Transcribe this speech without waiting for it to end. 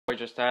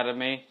just added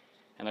me,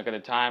 and look at the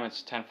time,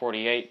 it's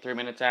 10:48, 3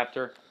 minutes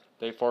after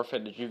they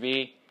forfeit the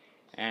GV,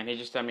 and he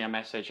just sent me a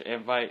message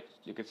invite.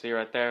 You can see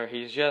right there,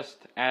 he's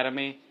just added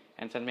me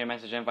and sent me a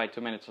message invite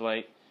 2 minutes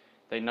late.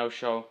 They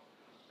no-show.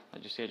 I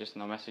just see just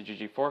no message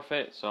GG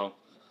forfeit, so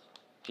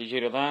GG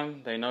to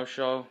them. They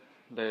no-show.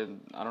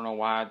 I don't know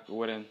why I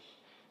wouldn't.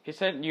 He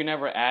said you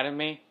never added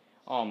me.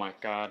 Oh my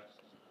god.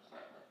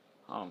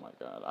 Oh my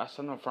god. I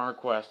sent him a friend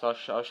request. I'll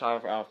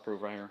have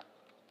proof right here.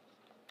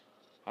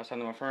 I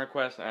sent him a friend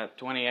request at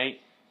 10:28,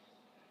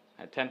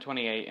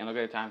 and look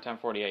at the time,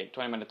 10:48,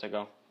 20 minutes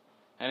ago.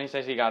 And he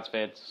says he got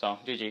spid, so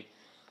GG.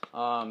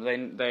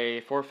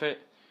 They forfeit.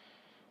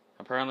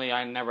 Apparently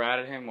I never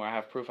added him, or I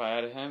have proof I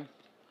added him.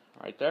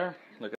 Right there. Look at